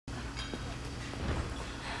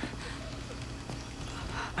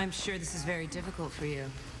I'm sure this is very difficult for you.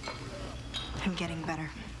 I'm getting better.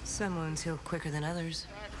 Some wounds heal quicker than others.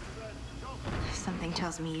 Something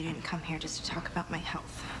tells me you didn't come here just to talk about my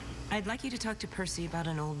health. I'd like you to talk to Percy about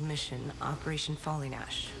an old mission, Operation Falling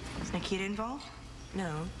Ash. Is Nikita involved?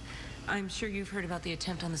 No. I'm sure you've heard about the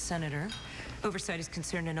attempt on the senator. Oversight is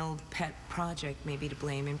concerned an old pet project may be to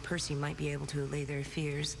blame, and Percy might be able to allay their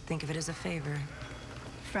fears. Think of it as a favor.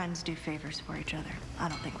 Friends do favors for each other. I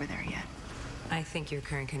don't think we're there yet. I think your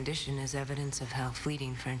current condition is evidence of how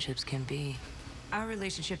fleeting friendships can be. Our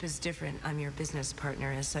relationship is different. I'm your business partner.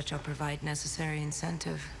 As such, I'll provide necessary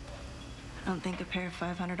incentive. I don't think a pair of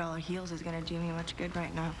 $500 heels is gonna do me much good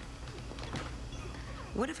right now.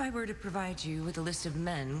 What if I were to provide you with a list of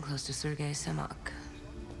men close to Sergei Semak?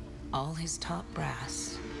 All his top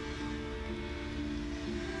brass.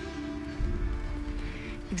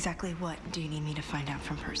 Exactly what do you need me to find out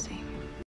from Percy?